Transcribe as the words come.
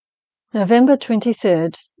November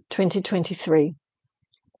 23rd, 2023.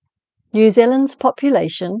 New Zealand's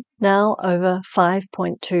population now over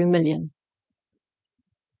 5.2 million.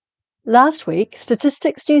 Last week,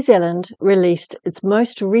 Statistics New Zealand released its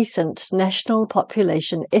most recent national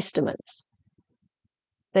population estimates.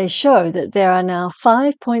 They show that there are now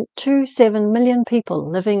 5.27 million people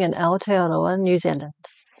living in Aotearoa, New Zealand.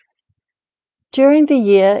 During the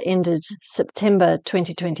year ended September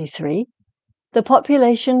 2023, the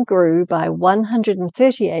population grew by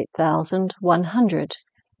 138,100,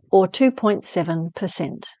 or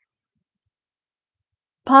 2.7%.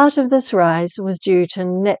 Part of this rise was due to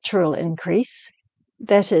natural increase,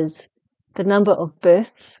 that is, the number of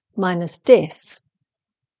births minus deaths,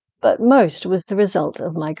 but most was the result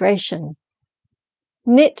of migration.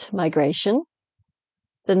 Net migration,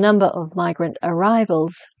 the number of migrant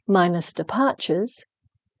arrivals minus departures,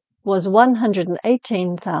 was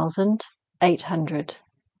 118,800.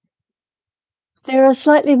 There are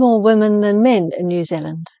slightly more women than men in New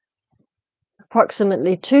Zealand.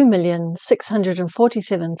 Approximately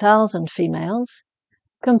 2,647,000 females,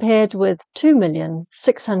 compared with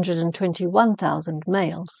 2,621,000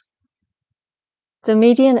 males. The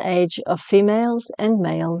median age of females and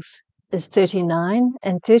males is 39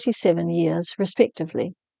 and 37 years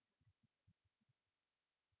respectively.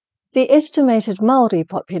 The estimated Māori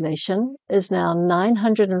population is now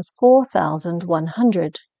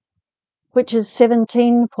 904,100, which is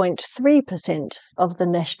 17.3% of the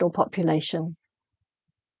national population.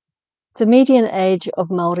 The median age of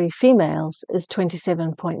Māori females is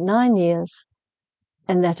 27.9 years,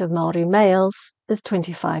 and that of Māori males is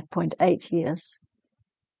 25.8 years.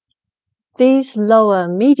 These lower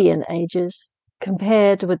median ages,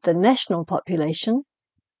 compared with the national population,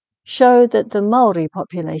 show that the Māori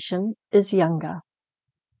population is younger.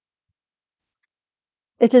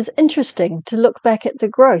 It is interesting to look back at the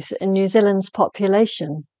growth in New Zealand's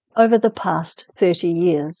population over the past 30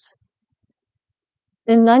 years.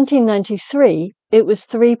 In 1993, it was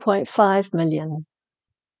 3.5 million,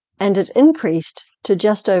 and it increased to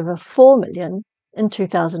just over 4 million in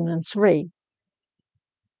 2003.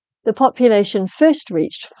 The population first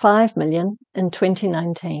reached 5 million in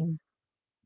 2019.